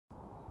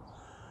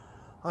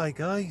Hi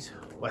guys,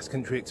 West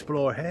Country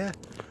Explorer here,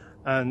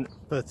 and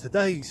for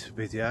today's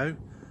video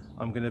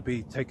I'm going to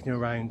be taking you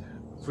around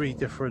 3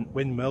 different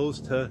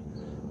windmills to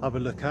have a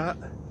look at.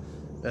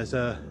 There's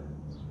a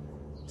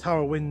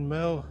tower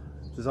windmill,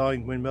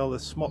 design windmill, a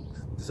smock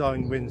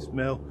design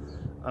windmill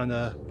and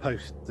a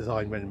post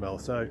design windmill.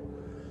 So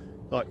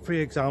like 3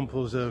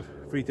 examples of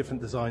 3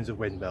 different designs of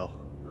windmill.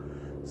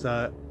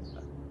 So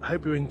I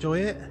hope you enjoy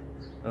it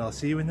and I'll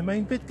see you in the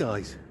main vid,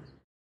 guys.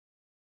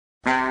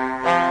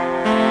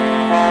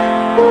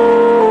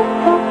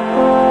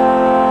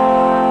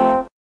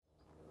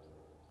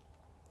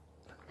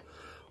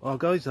 Well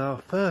guys, our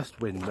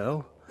first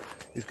windmill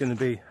is going to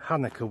be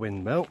Halnaker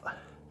windmill,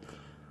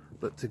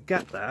 but to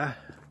get there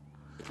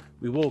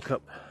we walk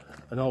up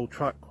an old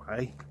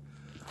trackway,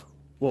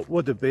 what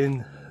would have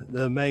been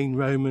the main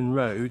Roman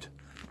road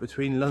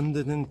between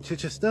London and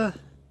Chichester,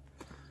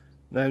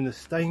 known as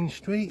Stane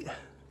Street.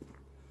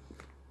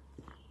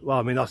 Well,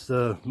 I mean that's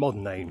the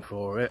modern name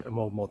for it, a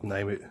more modern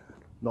name.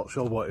 Not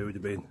sure what it would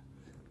have been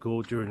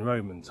called during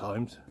Roman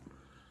times.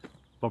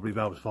 Probably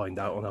be able to find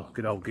out on a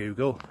good old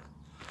Google.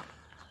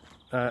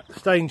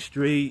 Stane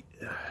Street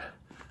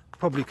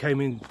probably came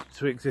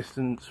into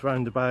existence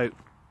around about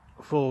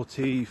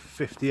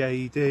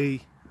 40–50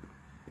 AD.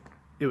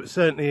 It was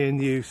certainly in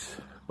use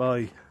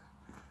by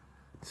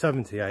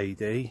 70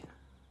 AD.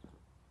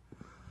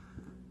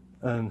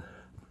 And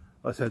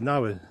like I said,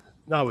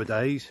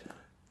 nowadays,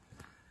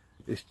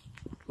 this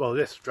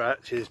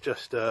stretch is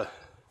just a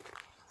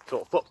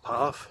sort of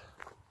footpath.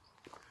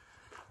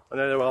 And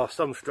then there are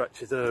some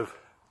stretches of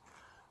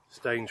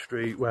Stane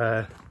Street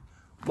where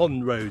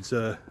modern roads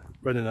are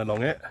running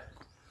along it,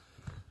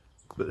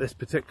 but this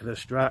particular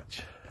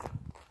stretch,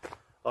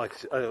 like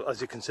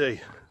as you can see,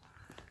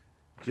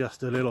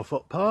 just a little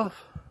footpath.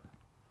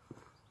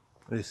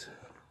 It's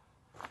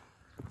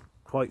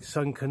quite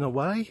sunken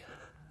away,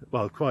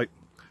 well, quite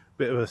a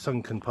bit of a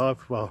sunken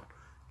path. Well,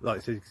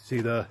 like you can see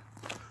the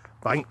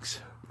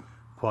banks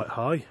quite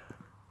high,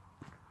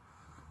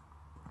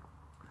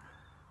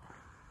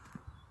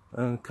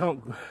 and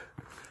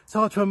it's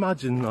hard to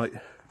imagine like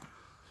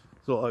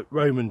sort of like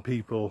Roman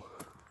people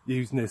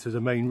using this as a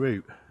main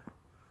route.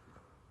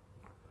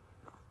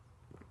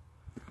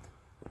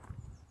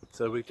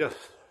 So we just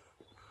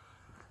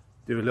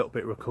do a little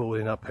bit of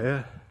recording up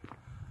here,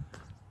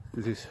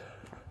 because it's,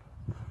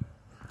 you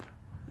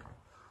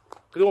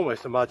could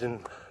almost imagine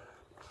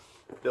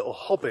little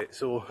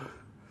hobbits or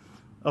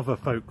other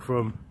folk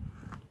from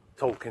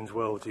Tolkien's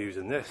world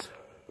using this,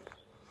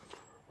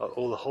 like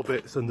all the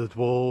hobbits and the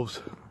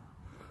dwarves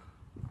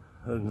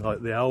and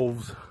like the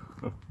elves.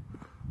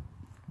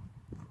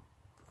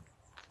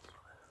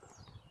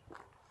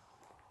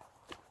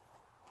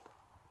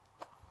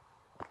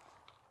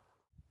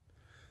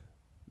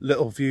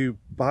 Little view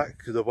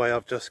back the way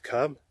I've just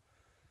come.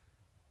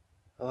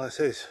 Like I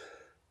say, it's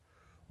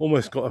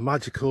almost got a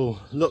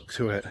magical look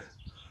to it.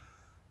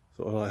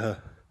 Sort of like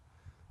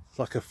it's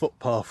like a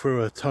footpath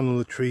through a tunnel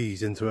of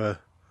trees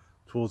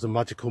towards a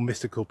magical,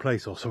 mystical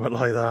place or something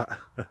like that.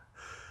 Like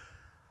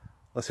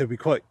I said, it'd be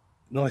quite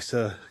nice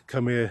to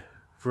come here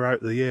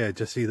throughout the year,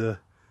 just see the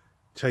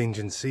change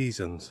in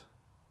seasons.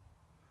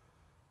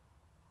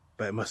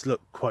 But it must look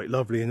quite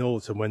lovely in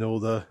autumn when all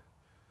the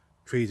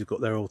trees have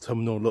got their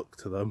autumnal look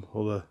to them,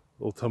 all the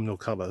autumnal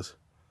colours.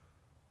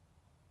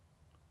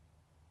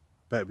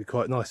 But it'd be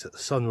quite nice at the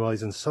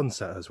sunrise and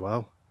sunset as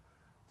well,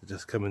 to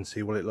just come and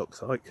see what it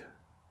looks like.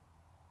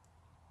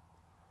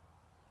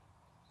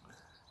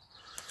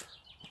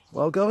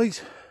 Well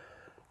guys,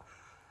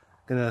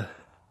 gonna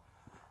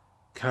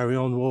carry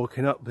on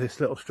walking up this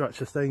little stretch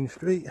of Stane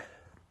Street,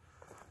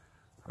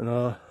 and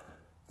I'll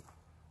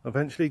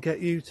eventually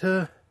get you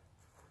to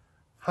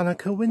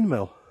Halnaker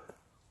windmill.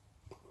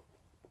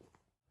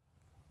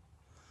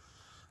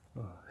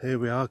 Here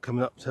we are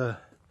coming up to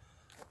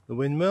the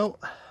windmill.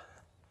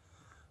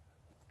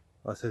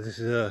 Like I said, this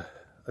is an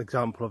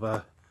example of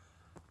a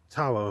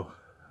tower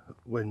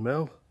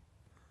windmill.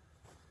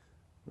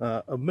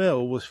 A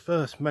mill was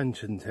first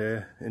mentioned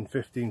here in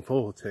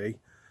 1540,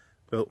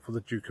 built for the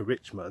Duke of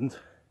Richmond.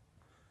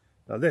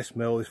 Now this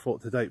mill is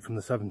thought to date from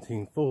the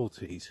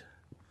 1740s.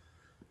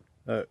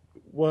 It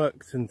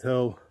worked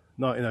until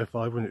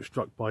 1905 when it was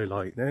struck by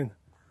lightning.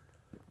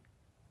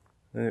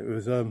 And it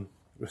was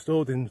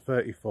restored in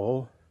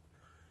 34.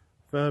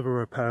 Further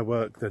repair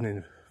work done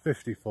in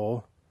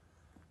 54,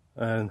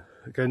 and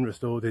again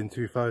restored in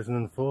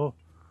 2004.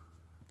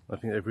 I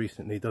think they've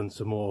recently done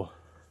some more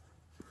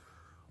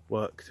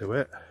work to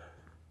it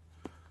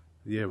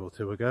a year or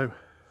 2 ago.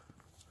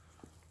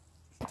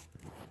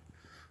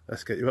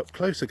 Let's get you up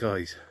closer,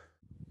 guys.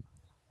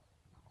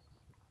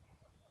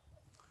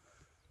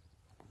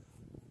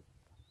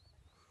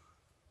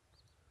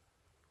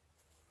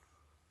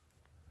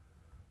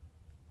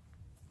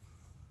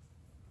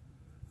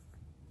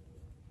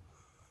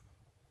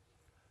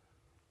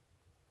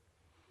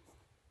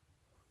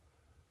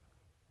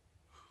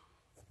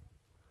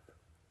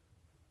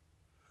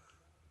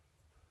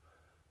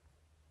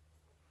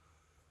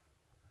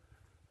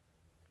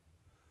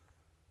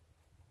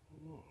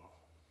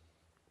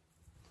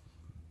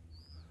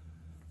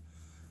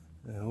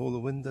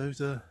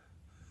 windows are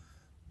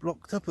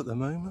blocked up at the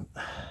moment.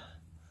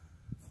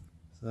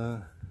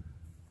 So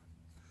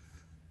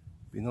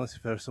it'd be nice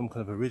if there were some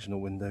kind of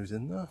original windows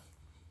in there.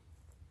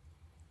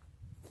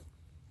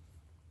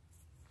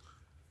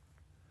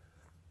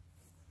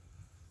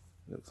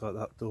 Looks like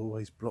that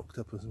doorway's blocked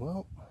up as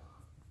well.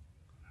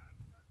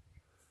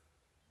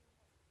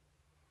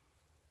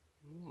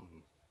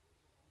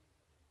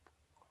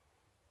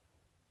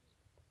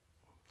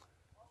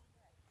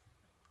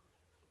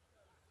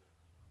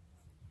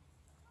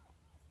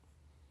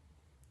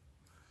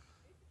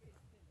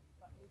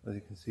 As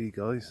you can see,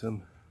 guys,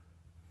 some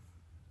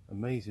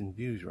amazing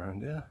views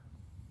around here.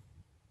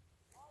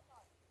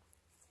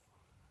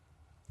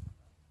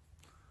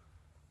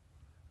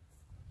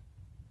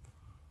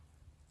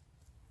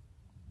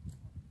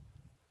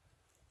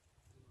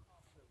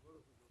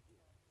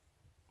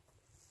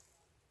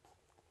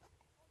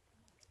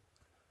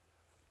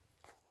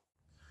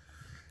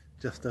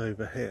 Just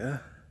over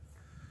here,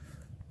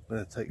 I'm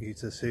going to take you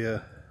to see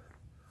a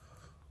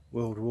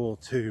World War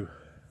II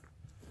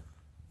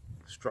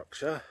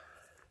structure.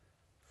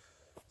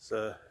 It's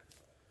a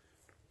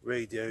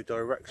radio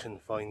direction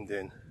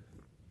finding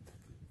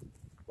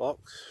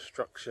box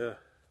structure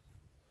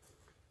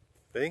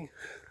thing.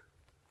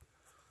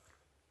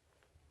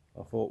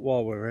 I thought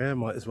while we're here,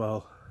 might as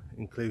well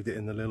include it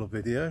in the little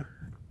video.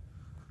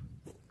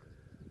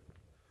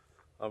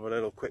 Have a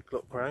little quick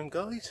look around,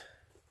 guys.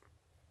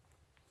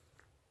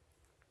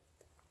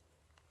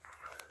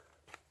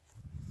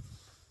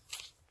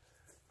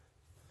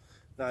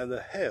 Now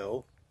the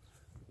hill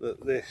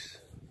that this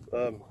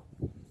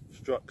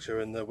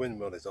structure in the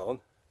windmill is on,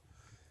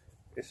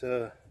 it's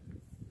a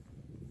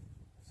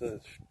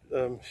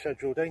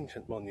scheduled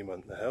ancient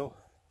monument, the hill.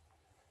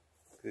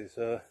 It's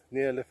a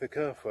Neolithic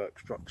earthwork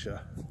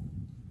structure.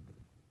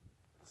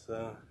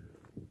 So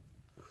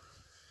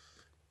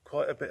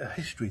quite a bit of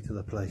history to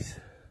the place.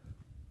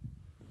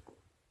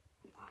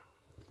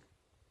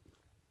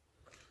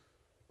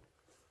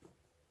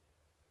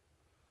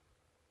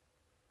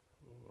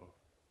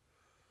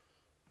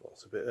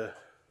 Lots a bit of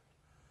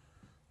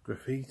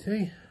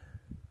graffiti.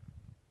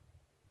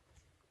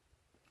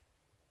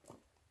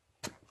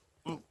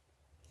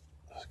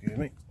 Excuse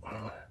me.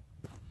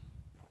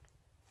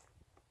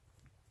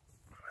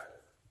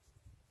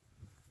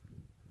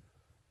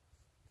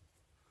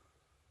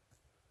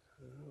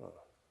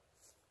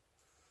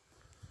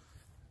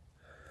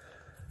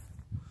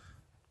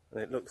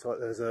 And it looks like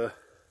there's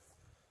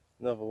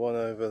another one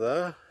over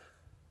there.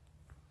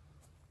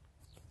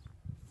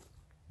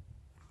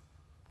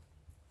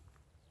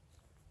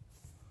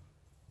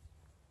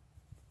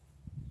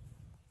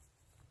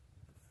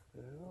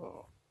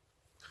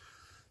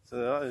 So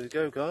there you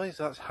go, guys,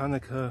 that's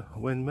Halnaker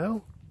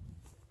Windmill.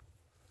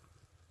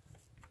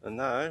 And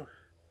now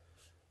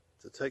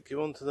to take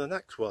you on to the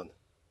next one.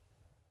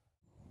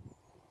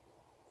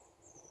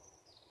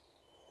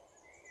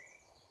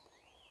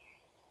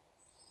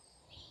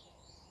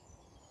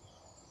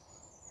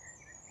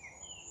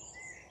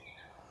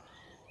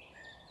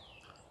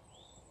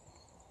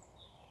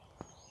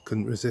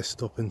 Couldn't resist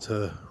stopping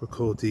to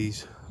record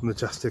these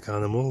majestic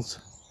animals.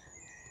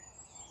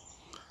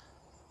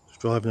 Just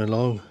driving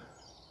along,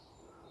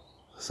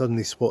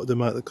 suddenly spotted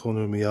them out the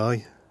corner of my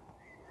eye.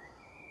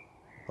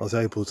 I was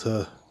able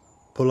to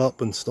pull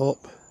up and stop.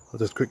 I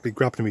just quickly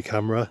grabbed my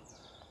camera,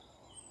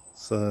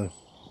 so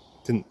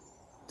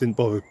didn't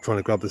bother trying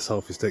to grab the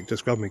selfie stick,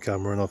 just grabbed my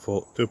camera, and I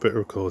thought do a bit of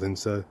recording.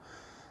 So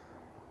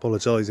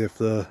apologise if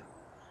the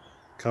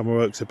camera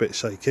work's a bit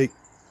shaky.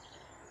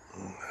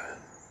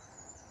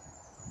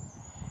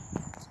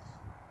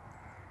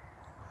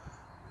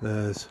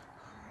 There's,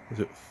 is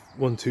it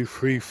 1, 2,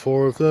 3,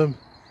 4 of them?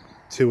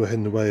 2 are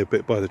hidden away a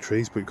bit by the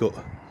trees, but we've got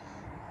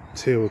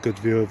 2 a good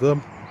view of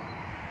them.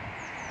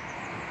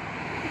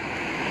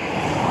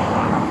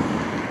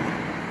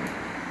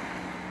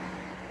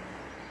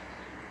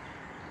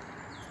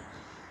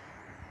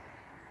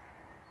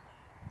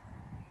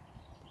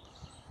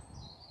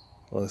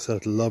 Like I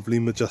said, lovely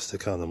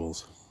majestic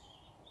animals.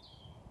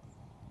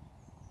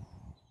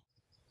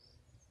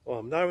 Well,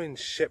 I'm now in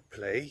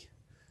Shipley,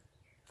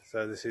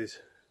 so this is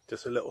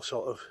just a little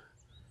shot of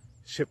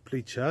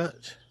Shipley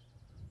Church.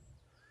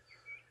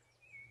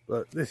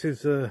 But this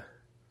is the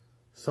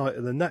site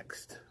of the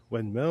next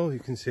windmill. You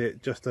can see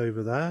it just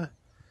over there.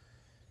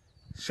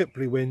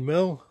 Shipley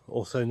Windmill,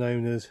 also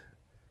known as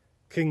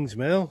King's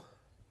Mill.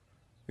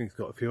 I think it's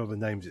got a few other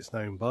names it's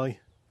known by.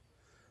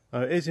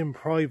 It is in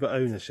private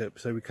ownership,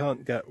 so we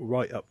can't get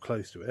right up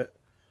close to it,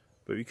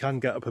 but we can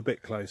get up a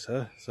bit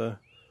closer. So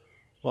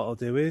what I'll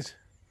do is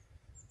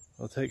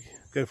I'll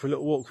go for a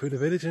little walk through the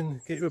village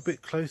and get you a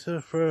bit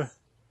closer for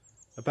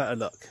a better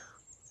look.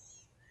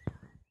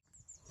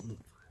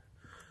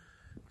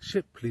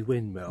 Shipley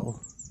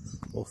Windmill,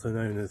 also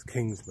known as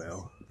King's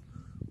Mill,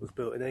 was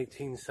built in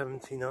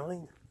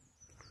 1879.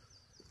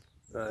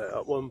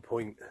 At one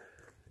point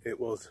it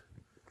was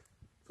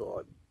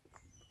sort of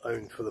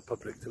owned for the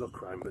public to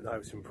look around, but now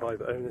it's in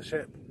private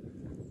ownership,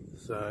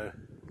 so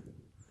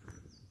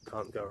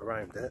can't go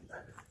around it.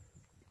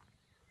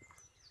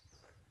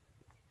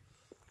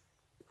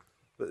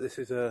 But this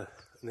is an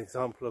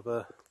example of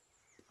a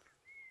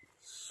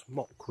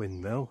smock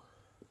windmill.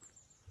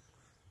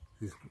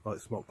 These, like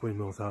smock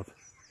windmills, have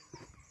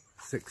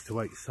 6 to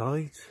 8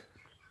 sides,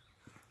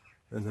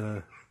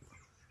 and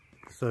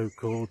so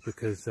called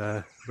because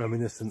they're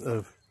reminiscent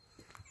of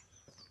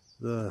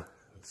the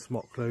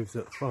smock clothes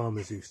that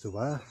farmers used to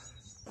wear.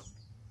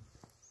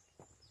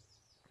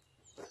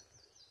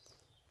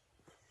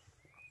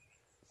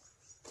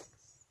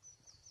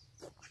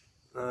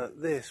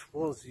 This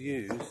was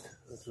used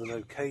as the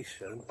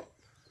location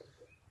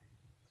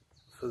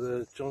for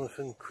the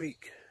Jonathan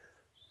Creek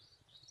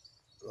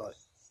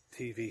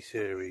TV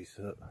series.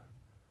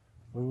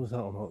 When was that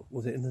on?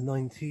 Was it in the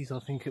 90s? I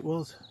think it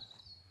was.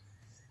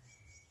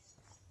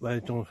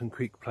 Where Jonathan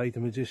Creek played a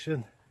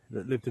magician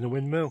that lived in a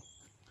windmill.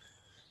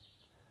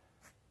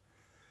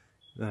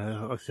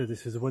 I said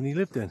this is the one he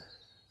lived in.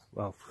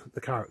 Well,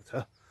 the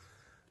character.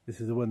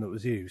 This is the one that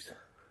was used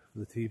for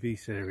the TV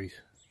series.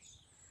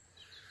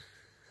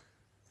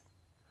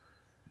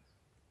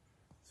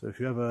 So if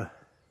you ever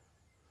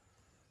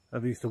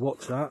used to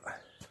watch that,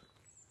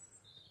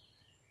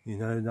 you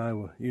now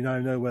know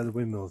where the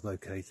windmill's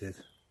located.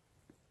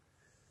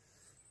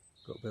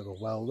 Got a bit of a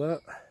well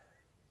there.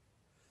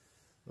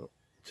 Oh,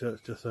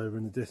 church just over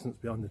in the distance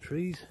behind the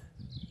trees.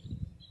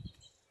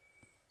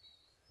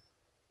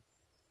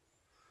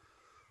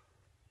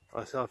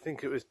 I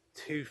think it was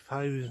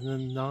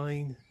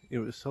 2009 it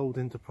was sold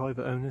into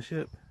private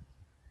ownership.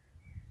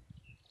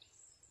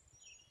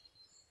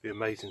 Be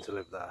amazing to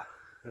live there.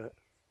 Yeah.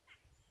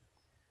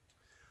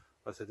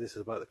 I said this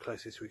is about the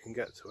closest we can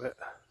get to it.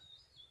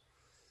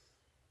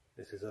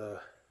 This is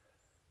a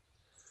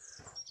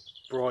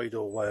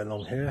bridle way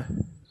along here.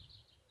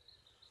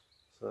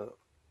 So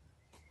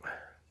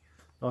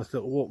nice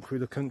little walk through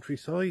the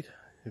countryside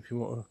if you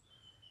want to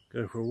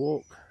go for a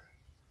walk,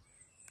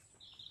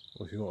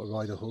 or if you want to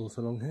ride a horse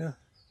along here.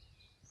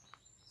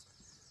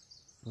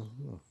 I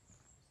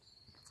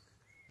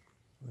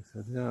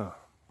said yeah.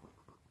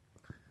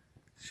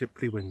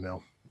 Shipley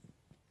Windmill.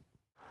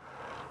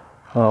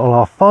 Well,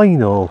 our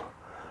final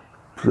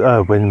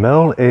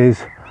windmill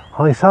is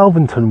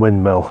Salvington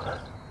Windmill.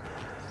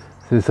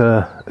 This is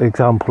an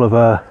example of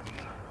a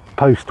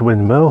post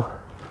windmill.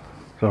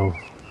 So,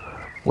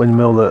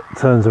 windmill that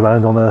turns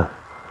around on a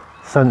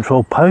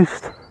central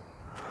post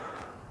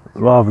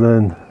rather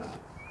than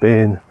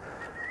being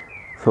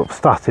sort of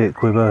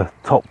static with a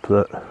top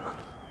that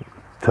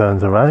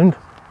turns around.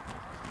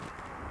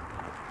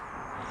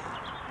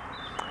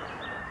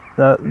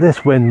 Now,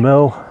 this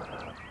windmill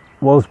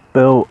was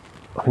built,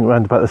 I think,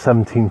 around about the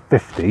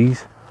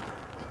 1750s.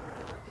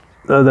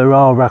 Though there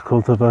are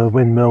records of a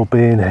windmill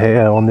being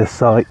here on this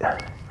site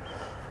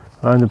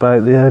around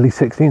about the early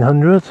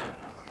 1600s.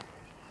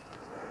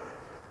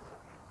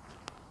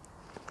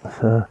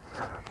 So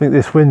I think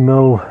this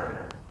windmill,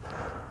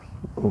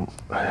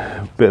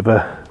 bit of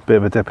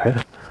a dip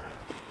here.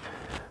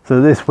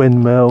 So this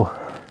windmill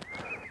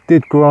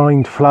did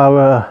grind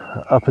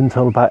flour up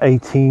until about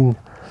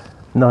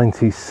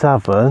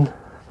 1897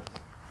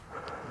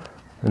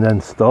 and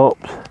then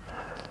stopped.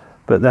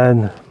 But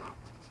then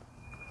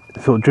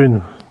sort of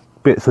during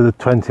bits of the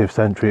 20th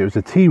century it was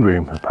a tea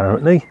room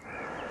apparently.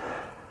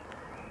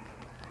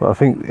 But I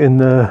think in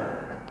the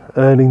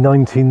early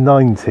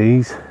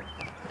 1990s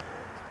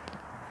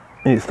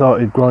it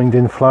started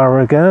grinding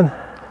flour again.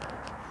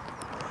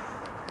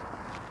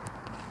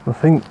 I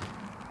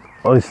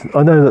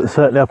know that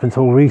certainly up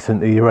until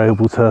recently you were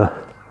able to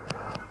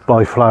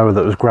buy flour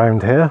that was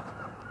ground here.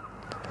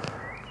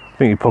 I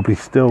think you probably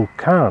still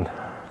can.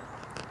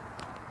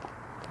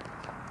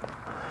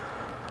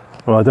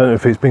 Well, I don't know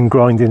if it's been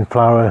grinding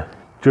flour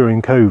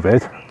during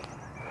COVID.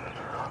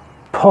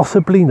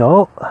 Possibly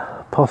not.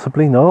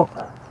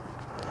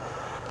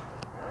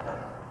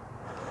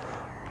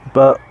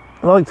 But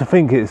I like to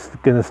think it's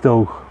going to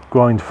still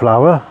grind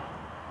flour.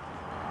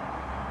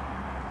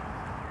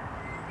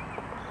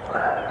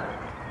 A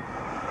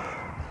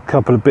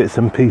couple of bits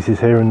and pieces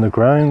here in the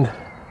ground.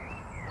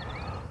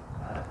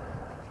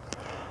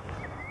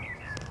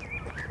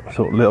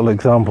 Sort of little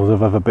examples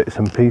of other bits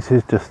and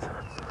pieces. Just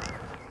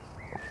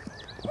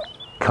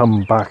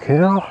come back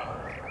here.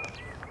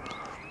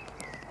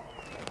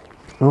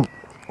 Oh.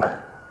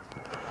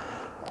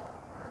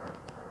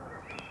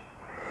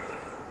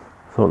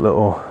 Sort of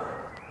little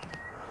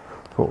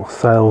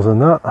sails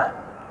and that.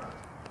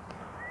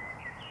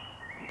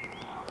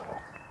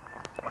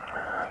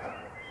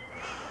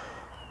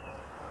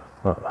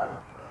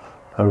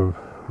 A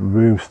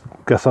room,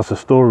 guess that's a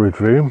storage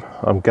room,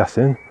 I'm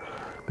guessing,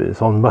 but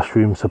it's on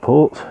mushroom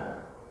support.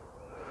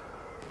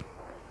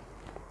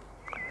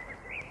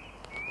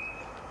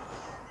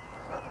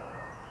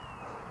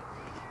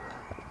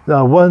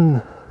 Now,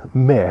 one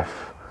myth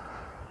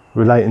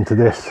relating to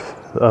this,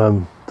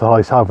 to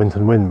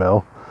Salvington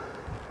Windmill,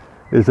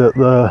 is that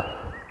the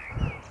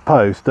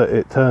post that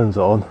it turns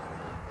on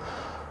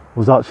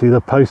was actually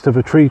the post of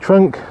a tree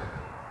trunk.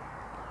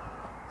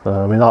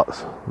 I mean,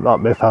 that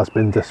myth has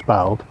been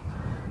dispelled.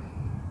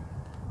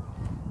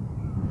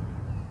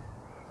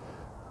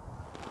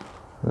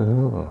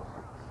 Oh.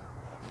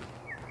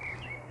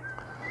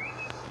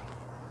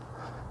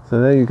 So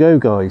there you go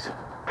guys,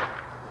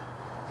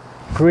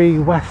 3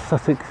 West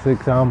Sussex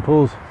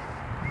examples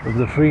of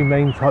the 3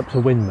 main types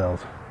of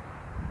windmills.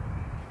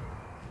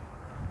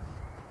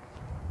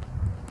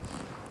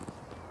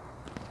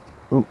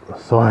 Oh,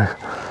 sorry,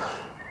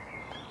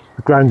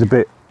 the ground's a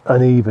bit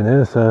uneven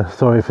here, so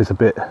sorry if it's a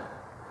bit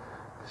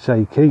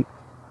shaky.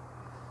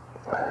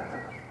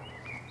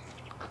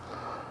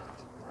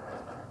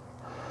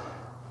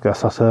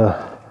 Guess that's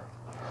a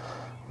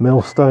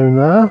millstone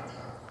there.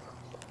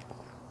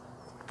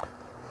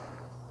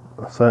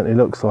 That certainly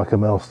looks like a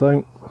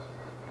millstone.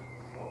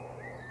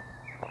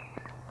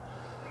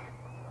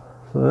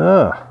 So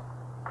yeah,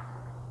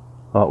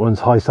 that one's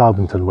High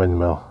Salvington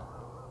windmill.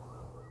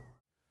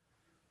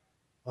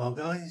 Well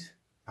guys,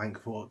 thanks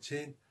for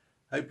watching.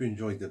 Hope you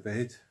enjoyed the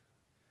vid.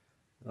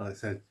 Like I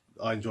said,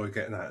 I enjoy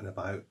getting out and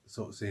about,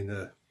 sort of seeing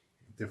the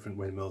different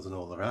windmills and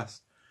all the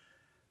rest.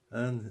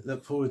 And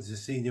look forward to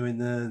seeing you in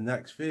the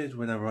next vid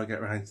whenever I get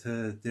around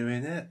to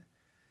doing it.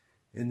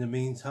 In the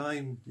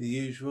meantime, the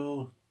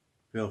usual,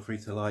 feel free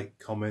to like,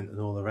 comment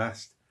and all the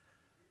rest.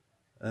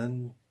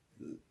 And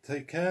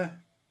take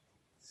care.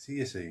 See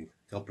you soon.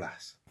 God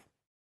bless.